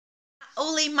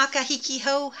Ha'ole makahiki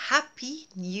ho, Happy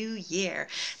New Year.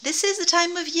 This is the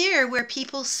time of year where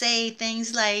people say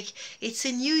things like, it's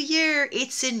a new year,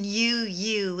 it's a new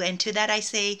you. And to that I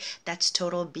say, that's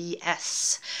total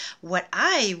BS. What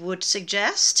I would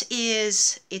suggest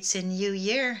is, it's a new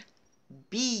year,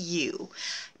 be you.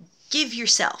 Give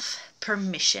yourself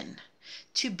permission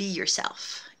to be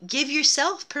yourself. Give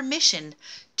yourself permission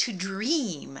to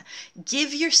dream.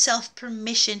 Give yourself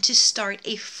permission to start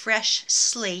a fresh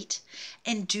slate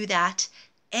and do that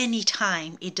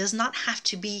anytime. It does not have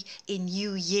to be a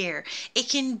new year. It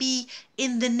can be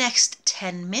in the next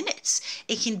 10 minutes.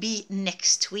 It can be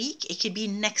next week. It could be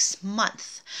next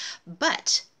month.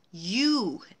 But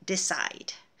you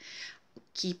decide.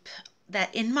 Keep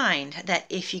that in mind, that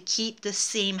if you keep the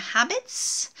same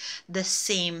habits, the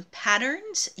same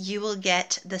patterns, you will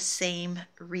get the same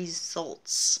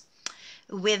results.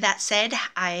 With that said,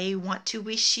 I want to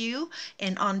wish you,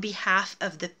 and on behalf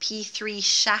of the P3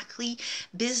 Shackley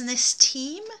business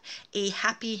team, a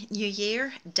happy new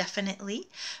year, definitely.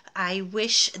 I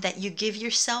wish that you give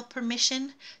yourself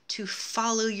permission to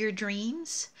follow your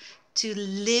dreams, to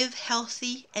live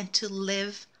healthy, and to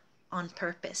live on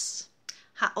purpose.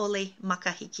 Ha'ole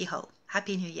makahiki ho.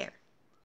 Happy New Year.